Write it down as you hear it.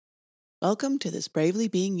Welcome to this Bravely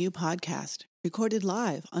Being You podcast, recorded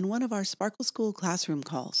live on one of our Sparkle School classroom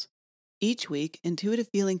calls. Each week, intuitive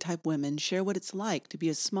feeling type women share what it's like to be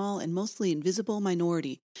a small and mostly invisible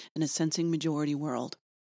minority in a sensing majority world.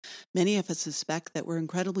 Many of us suspect that we're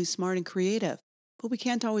incredibly smart and creative, but we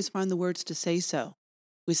can't always find the words to say so.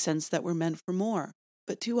 We sense that we're meant for more,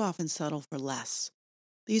 but too often settle for less.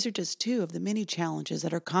 These are just two of the many challenges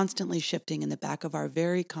that are constantly shifting in the back of our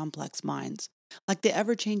very complex minds, like the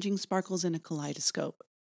ever-changing sparkles in a kaleidoscope.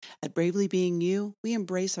 At Bravely Being You, we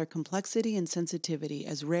embrace our complexity and sensitivity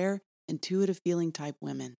as rare, intuitive feeling type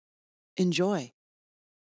women. Enjoy.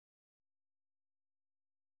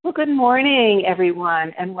 Well, good morning,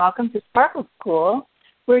 everyone, and welcome to Sparkle School,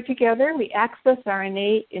 where together we access our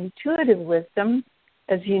innate intuitive wisdom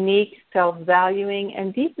as unique, self-valuing,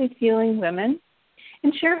 and deeply feeling women,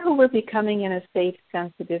 and share who we're becoming in a safe,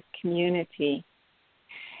 sensitive community.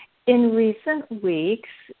 In recent weeks,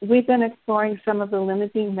 we've been exploring some of the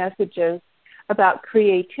limiting messages about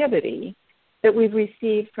creativity that we've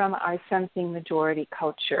received from our sensing majority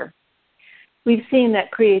culture. We've seen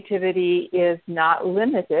that creativity is not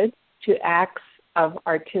limited to acts of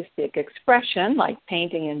artistic expression like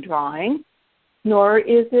painting and drawing, nor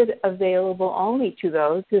is it available only to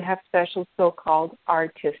those who have special so-called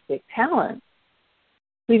artistic talents.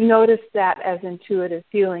 We've noticed that as intuitive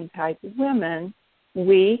feeling type women,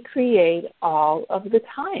 we create all of the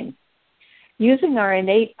time. Using our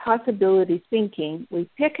innate possibility thinking, we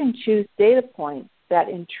pick and choose data points that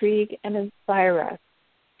intrigue and inspire us.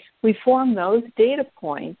 We form those data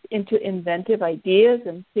points into inventive ideas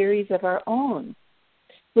and theories of our own.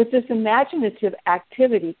 With this imaginative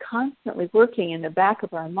activity constantly working in the back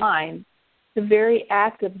of our mind, the very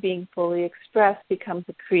act of being fully expressed becomes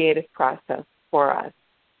a creative process for us.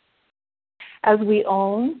 As we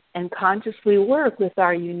own and consciously work with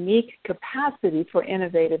our unique capacity for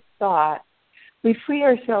innovative thought, we free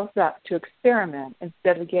ourselves up to experiment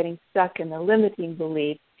instead of getting stuck in the limiting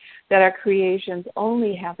belief that our creations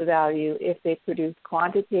only have value if they produce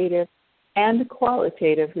quantitative and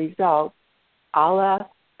qualitative results, a la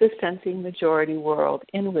the sensing majority world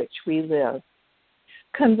in which we live.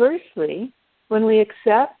 Conversely, when we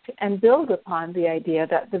accept and build upon the idea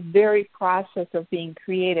that the very process of being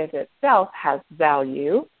creative itself has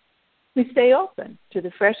value, we stay open to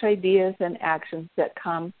the fresh ideas and actions that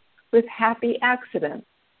come with happy accidents.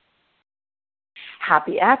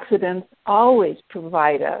 Happy accidents always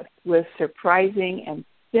provide us with surprising and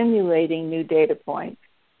stimulating new data points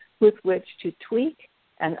with which to tweak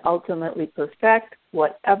and ultimately perfect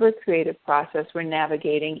whatever creative process we're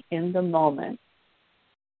navigating in the moment.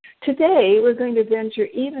 Today, we're going to venture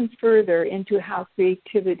even further into how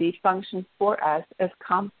creativity functions for us as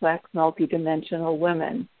complex, multidimensional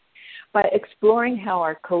women by exploring how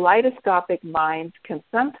our kaleidoscopic minds can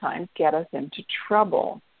sometimes get us into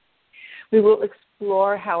trouble. We will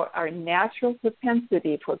explore how our natural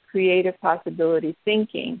propensity for creative possibility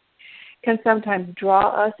thinking can sometimes draw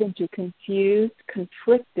us into confused,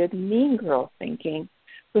 conflicted, mean girl thinking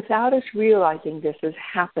without us realizing this is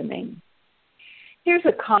happening. Here's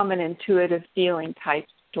a common intuitive feeling type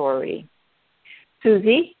story.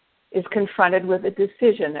 Susie is confronted with a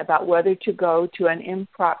decision about whether to go to an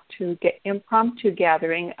impromptu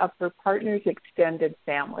gathering of her partner's extended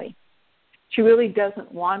family. She really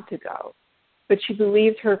doesn't want to go, but she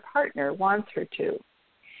believes her partner wants her to.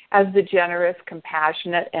 As the generous,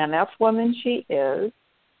 compassionate MF woman she is,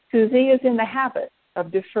 Susie is in the habit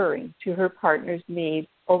of deferring to her partner's needs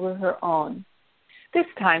over her own. This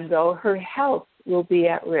time, though, her health will be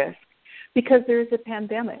at risk because there is a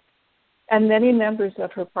pandemic, and many members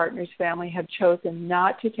of her partner's family have chosen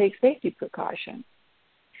not to take safety precautions.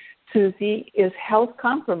 Susie is health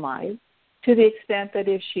compromised to the extent that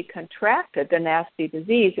if she contracted the nasty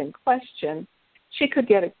disease in question, she could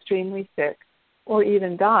get extremely sick or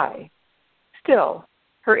even die. Still,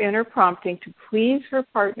 her inner prompting to please her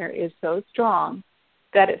partner is so strong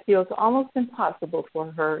that it feels almost impossible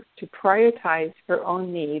for her to prioritize her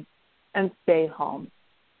own needs and stay home.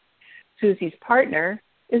 Susie's partner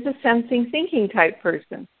is a sensing thinking type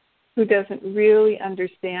person who doesn't really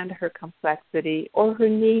understand her complexity or her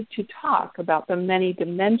need to talk about the many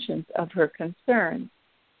dimensions of her concerns.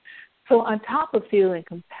 So on top of feeling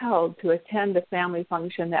compelled to attend a family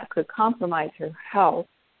function that could compromise her health,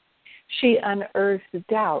 she unearths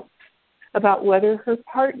doubts about whether her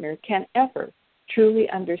partner can ever truly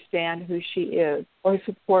understand who she is or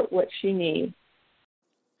support what she needs.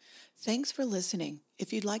 Thanks for listening.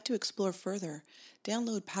 If you'd like to explore further,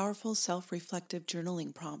 download powerful self-reflective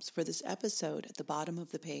journaling prompts for this episode at the bottom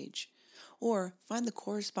of the page. or find the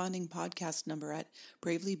corresponding podcast number at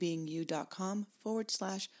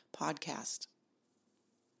bravelybeingyou.com/podcast.